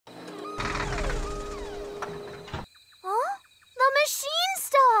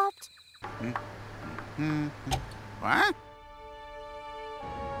What?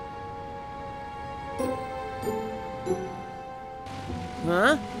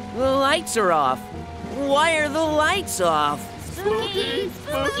 Huh? The lights are off. Why are the lights off? Spooky!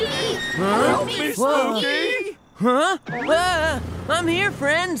 Spooky! Huh? Help me, Spooky! Huh? I'm here,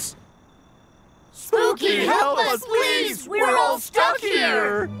 friends. Spooky, help us, please! We're all stuck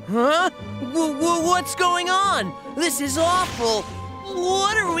here! Huh? What's going on? This is awful.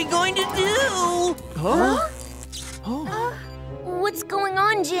 What are we going to do? Huh? What's going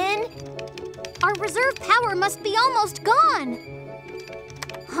on, Jin? Our reserve power must be almost gone.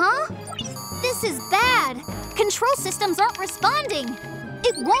 Huh? This is bad. Control systems aren't responding.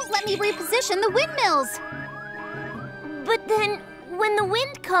 It won't let me reposition the windmills. But then, when the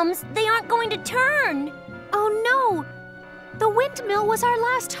wind comes, they aren't going to turn. Oh no! The windmill was our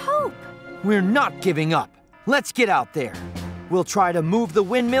last hope. We're not giving up. Let's get out there. We'll try to move the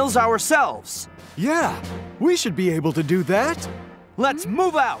windmills ourselves. Yeah, we should be able to do that. Let's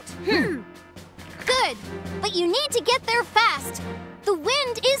move out. Good, but you need to get there fast. The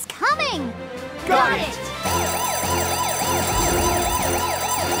wind is coming. Got it.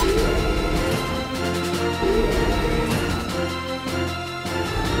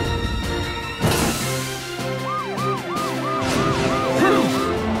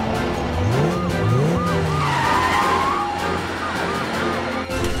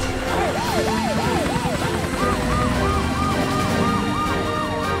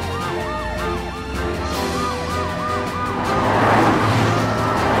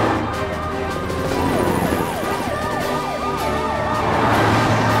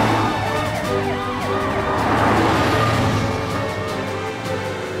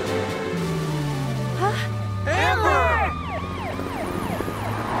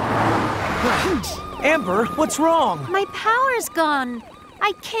 Amber, what's wrong? My power's gone.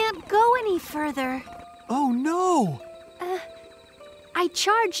 I can't go any further. Oh no! I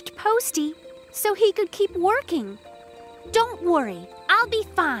charged Posty so he could keep working. Don't worry, I'll be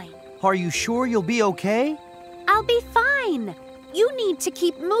fine. Are you sure you'll be okay? I'll be fine. You need to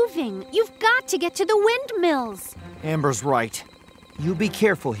keep moving. You've got to get to the windmills. Amber's right. You be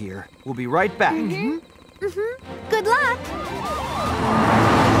careful here. We'll be right back. Good luck.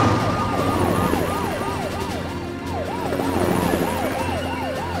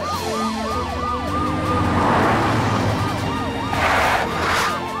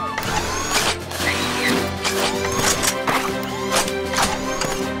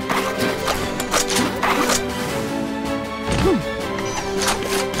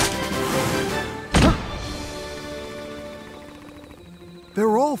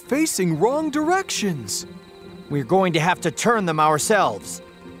 They're all facing wrong directions. We're going to have to turn them ourselves.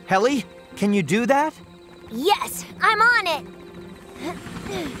 Helly, can you do that? Yes, I'm on it.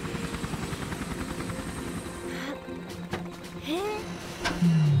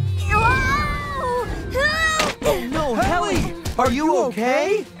 Oh no, Helly! Are you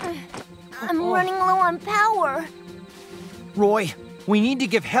okay? I'm running low on power. Roy, we need to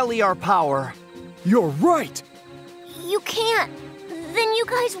give Helly our power. You're right. You can't. Then you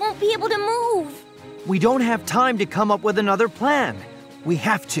guys won't be able to move. We don't have time to come up with another plan. We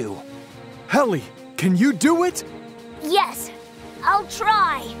have to. Helly, can you do it? Yes, I'll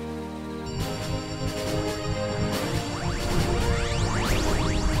try.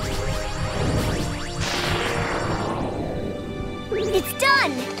 It's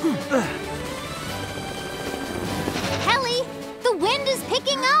done! Helly, the wind is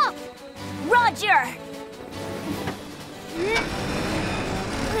picking up! Roger!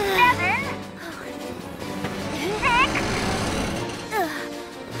 7, 6,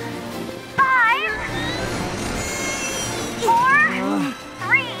 5, 4,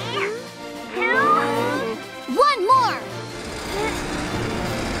 3, 2. One more!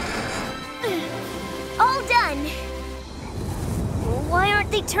 All done! Why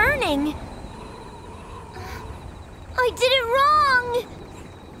aren't they turning? I did it wrong!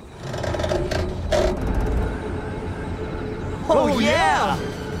 Oh yeah!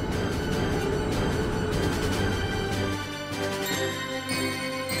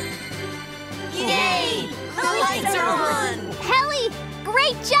 Yay! The lights are on! Helly,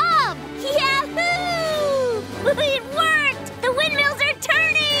 great job! Yahoo! It worked! The windmills are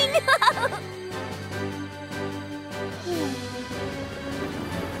turning!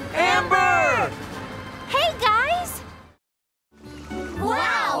 Amber! Hey, guys!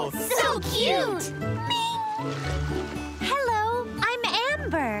 Wow, so cute! Hello, I'm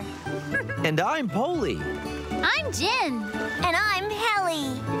Amber. And I'm Poli. I'm Jin. And I'm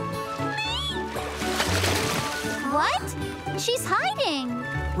Helly. What? She's hiding.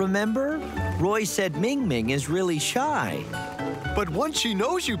 remember? Roy said Ming Ming is really shy. But once she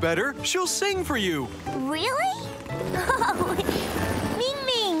knows you better, she'll sing for you. Really? Oh, Ming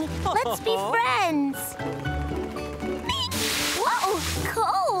Ming, let's be friends. Whoa,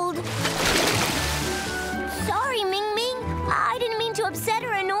 cold. Sorry, Ming Ming. I didn't mean to upset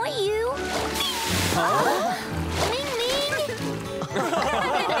or annoy you. Huh? Ming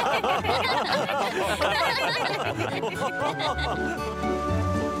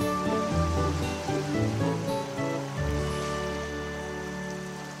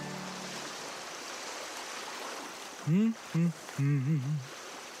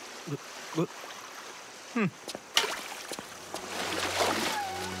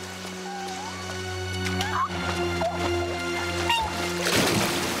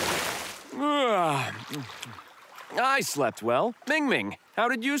I slept well. Ming Ming, how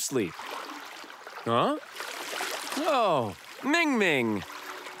did you sleep? Huh? Oh, Ming Ming.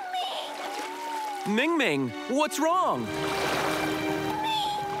 Ming Ming, what's wrong?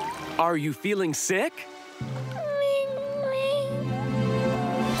 Are you feeling sick?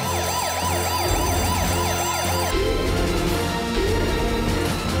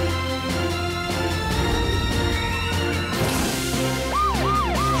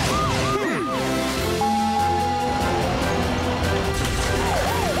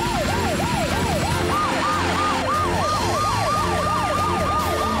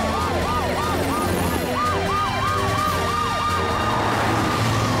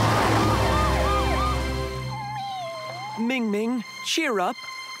 Ming Ming, cheer up.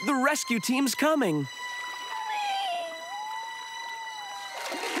 The rescue team's coming.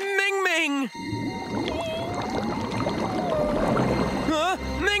 Ming Ming! Huh?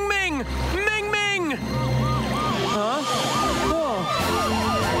 Ming Ming! Ming Ming! Huh? Oh.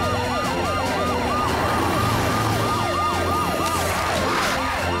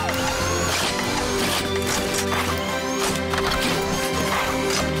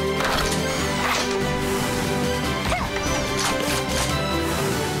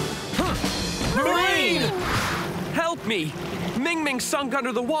 Help me! Ming Ming sunk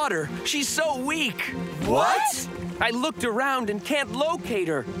under the water. She's so weak. What? I looked around and can't locate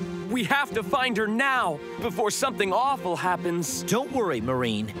her. We have to find her now, before something awful happens. Don't worry,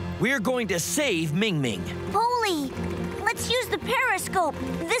 Marine. We're going to save Ming Ming. Poli, let's use the periscope.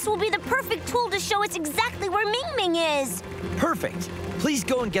 This will be the perfect tool to show us exactly where Ming Ming is. Perfect. Please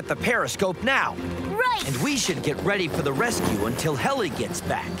go and get the periscope now. Right. And we should get ready for the rescue until Helly gets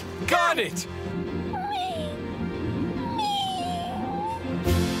back. Got it!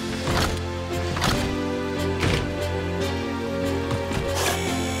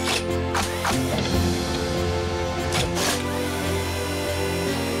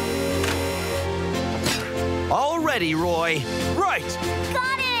 All ready, Roy. Right!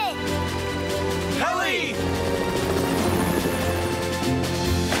 Got it! Helly!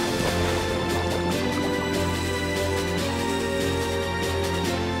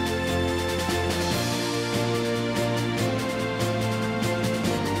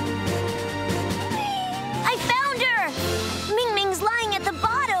 I found her! Ming Ming's lying at the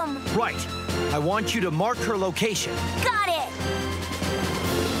bottom. Right. I want you to mark her location. Got it!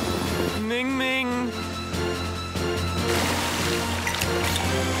 Ming Ming!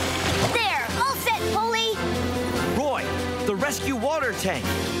 There, all set, Poli. Roy, the rescue water tank.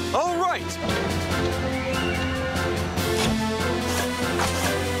 All right!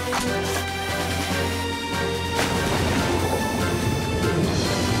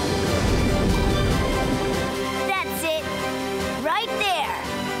 That's it. Right there.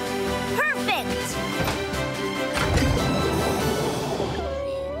 Perfect!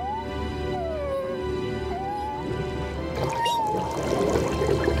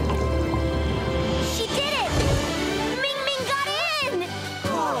 She did it! Ming Ming got in!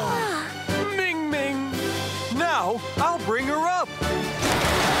 Ming Ming! Now, I'll bring her up.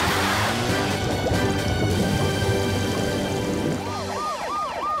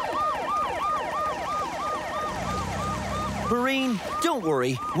 Marine, don't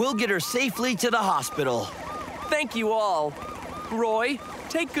worry. We'll get her safely to the hospital. Thank you all. Roy,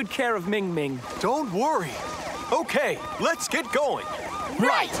 take good care of Ming Ming. Don't worry. Okay, let's get going.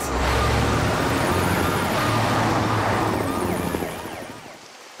 Right!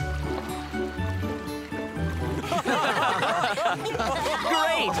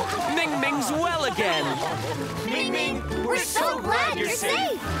 Great! Ming Ming's well again. Ming Ming, we're so glad you're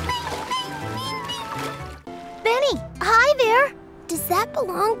safe! Benny, hi there! Does that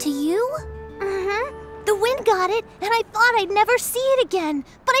belong to you? Mm-hmm. The wind got it, and I thought I'd never see it again,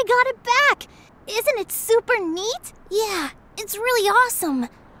 but I got it back! Isn't it super neat? Yeah, it's really awesome.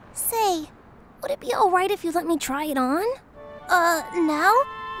 Say, would it be alright if you let me try it on? Now?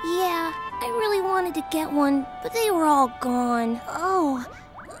 Yeah, I really wanted to get one, but they were all gone. Oh,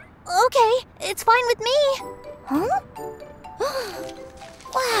 okay, it's fine with me. Huh?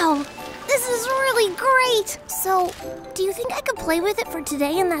 Wow, this is really great. So, do you think I could play with it for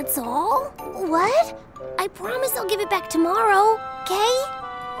today and that's all? What? I promise I'll give it back tomorrow, okay?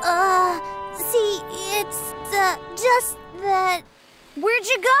 See, it's, just that... Where'd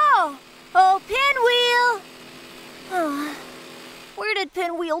you go? Oh, Pinwheel! Where did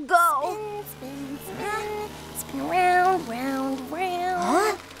Pinwheel go? Spin round, round, round.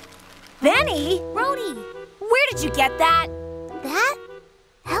 Huh? Benny? Brody! Where did you get that? That?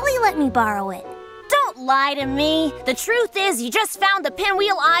 Helly let me borrow it. Don't lie to me. The truth is, you just found the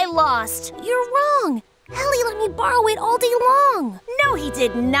pinwheel I lost. You're wrong. Helly let me borrow it all day long. No, he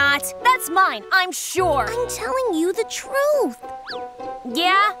did not. That's mine, I'm sure. I'm telling you the truth.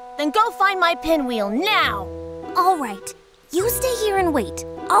 Yeah? Then go find my pinwheel now. All right. You stay here and wait.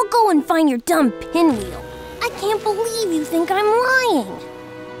 I'll go and find your dumb pinwheel. I can't believe you think I'm lying.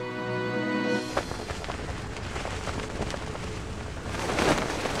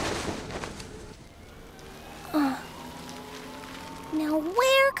 Now,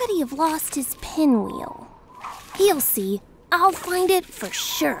 where could he have lost his pinwheel? He'll see. I'll find it for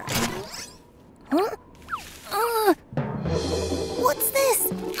sure. Huh? What's this?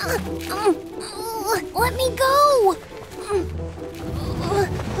 Let me go!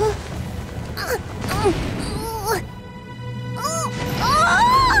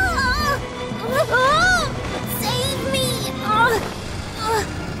 Save me!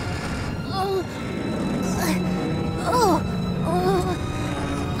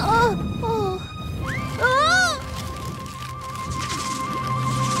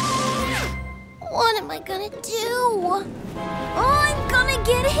 What am I gonna do? I'm gonna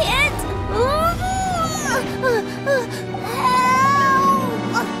get hit!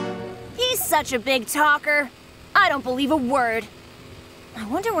 Help! He's such a big talker. I don't believe a word. I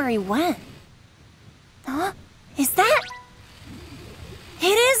wonder where he went. Huh? Is that? It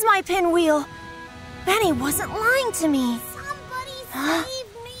is my pinwheel. Benny wasn't lying to me. Somebody Huh? save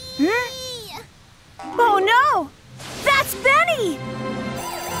me! Oh no! That's Benny!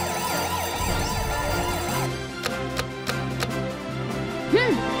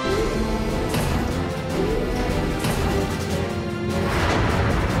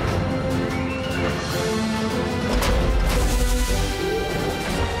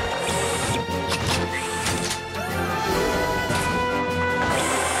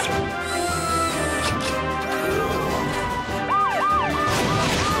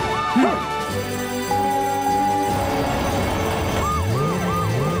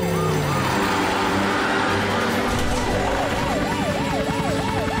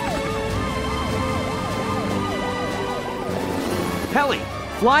 Helly,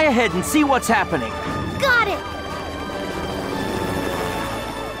 fly ahead and see what's happening. Got it!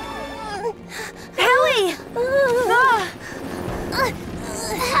 Helly!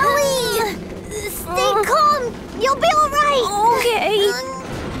 Helly! Stay calm! You'll be alright! Okay.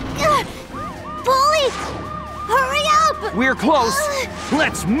 Polly! Hurry up! We're close.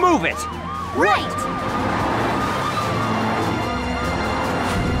 Let's move it. Right!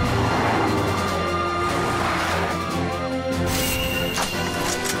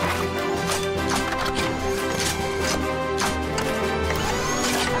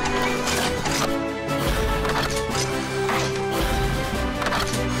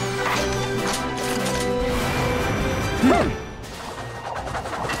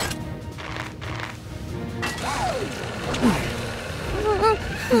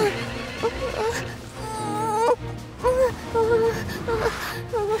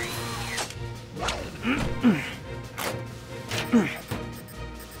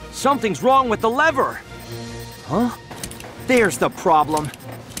 Something's wrong with the lever. Huh? There's the problem.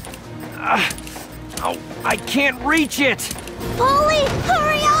 Oh, I can't reach it. Polly,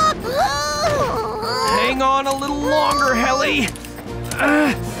 hurry up! Hang on a little longer, Helly.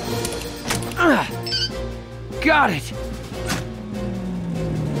 Got it.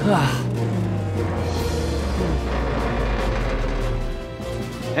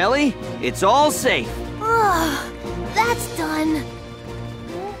 Helly, it's all safe. That's done.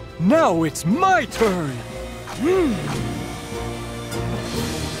 Now it's my turn.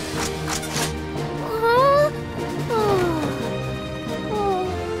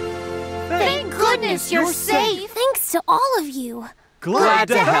 Thank goodness you're safe. Thanks to all of you. Glad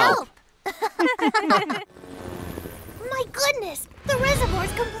to help. My goodness, the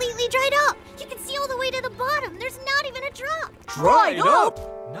reservoir's completely dried up. You can see all the way to the bottom. There's not even a drop. Dried up?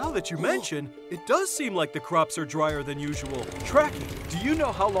 Now that you mention, it does seem like the crops are drier than usual. Tracky, do you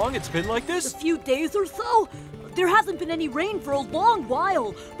know how long it's been like A this? few days or so? There hasn't been any rain for a long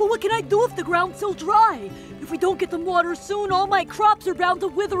while. But what can I do if the ground's still dry? If we don't get them water soon, all my crops are bound to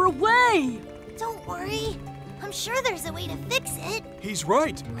wither away. Don't worry. I'm sure there's a way to fix it. He's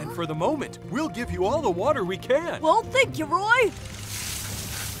right, and for the moment, we'll give you all the water we can. Well, thank you, Roy.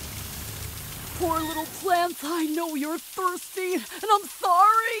 Poor little plants, I know you're thirsty, and I'm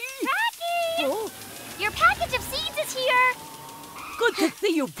sorry. Tracky! Oh, Your package of seeds is here. good to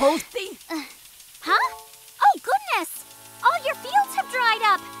see you, Posty. Huh? Oh, goodness! All your fields have dried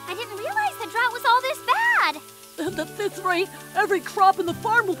up. I didn't realize the drought was all this bad. And at this rate, every crop in the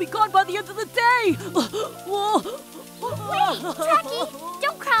farm will be gone by the end of the day. Wait, Tracky,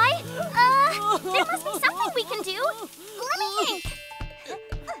 don't cry. There must be something we can do. Let me think.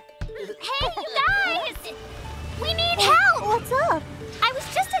 Hey, you guys! We need help! What's up? I was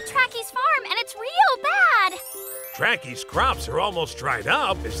just at Tracky's farm, and it's real bad. Tracky's crops are almost dried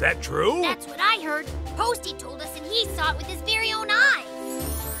up, is that true? That's what I heard. Posty told us, and he saw it with his very own eyes.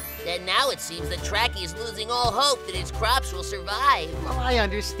 Then now it seems that Tracky is losing all hope that his crops will survive. Well, I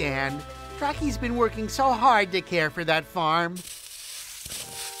understand. Tracky's been working so hard to care for that farm.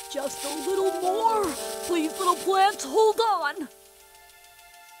 Just a little more. Please, little plants, hold on.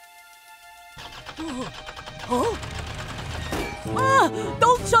 Huh? Ah!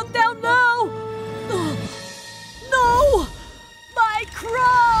 Don't shut down now! No! My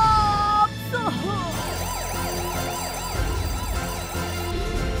crops!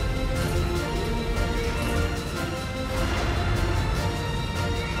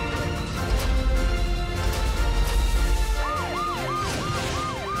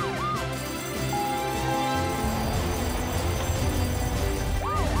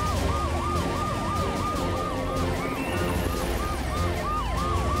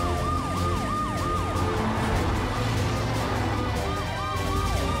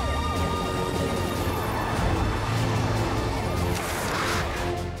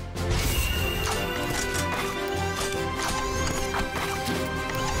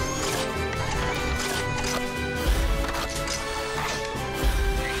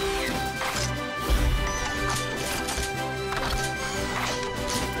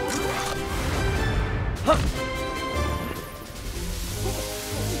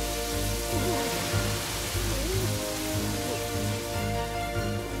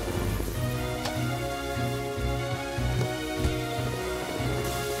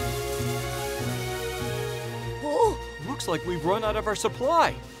 Looks like we've run out of our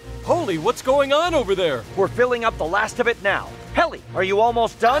supply. Poli, what's going on over there? We're filling up the last of it now. Helly, are you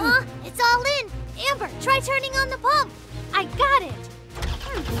almost done? It's all in. Amber, try turning on the pump. I got it.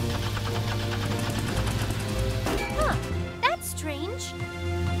 Huh, that's strange.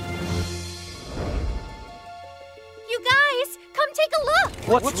 You guys, come take a look.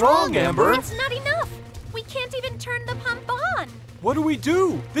 What's wrong, Amber? It's not enough. We can't even turn the pump on. What do we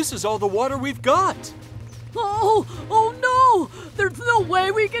do? This is all the water we've got. Oh no! There's no way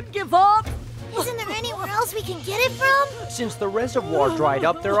we can give up! Isn't there anywhere else we can get it from? Since the reservoir dried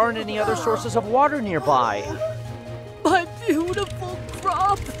up, there aren't any other sources of water nearby. My beautiful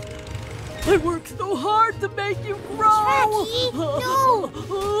crops! I worked so hard to make you grow! Tracky, no!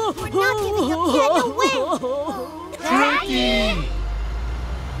 We're not giving up yet, no way! Tracky!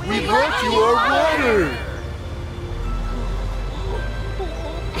 We brought you our water!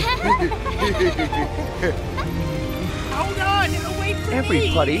 Hold on! Wait for me!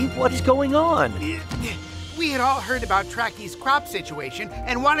 Everybody, what's going on? We had all heard about Tracky's crop situation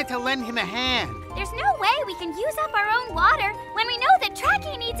and wanted to lend him a hand. There's no way we can use up our own water when we know that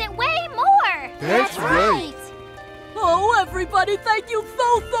Tracky needs it way more. That's right. Oh, everybody, thank you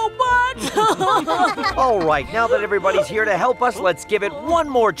so much! All right, now that everybody's here to help us, let's give it one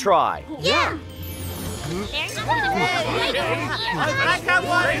more try. Yeah. There's I got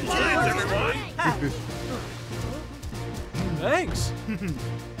one! Thanks.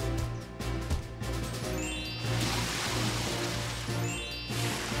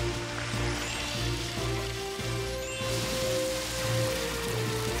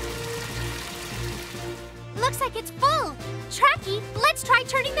 Looks like it's full. Tracky, let's try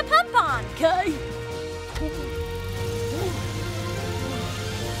turning the pump on. Okay.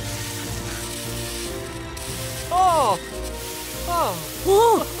 Oh!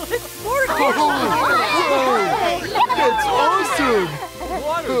 Whoa, it's working! That's awesome!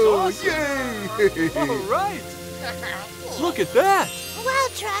 Water's awesome! Yay! All right! Look at that! Wow,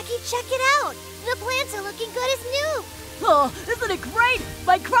 Tracky, check it out! The plants are looking good as new! Oh, isn't it great?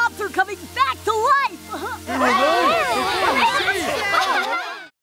 My crops are coming back to life!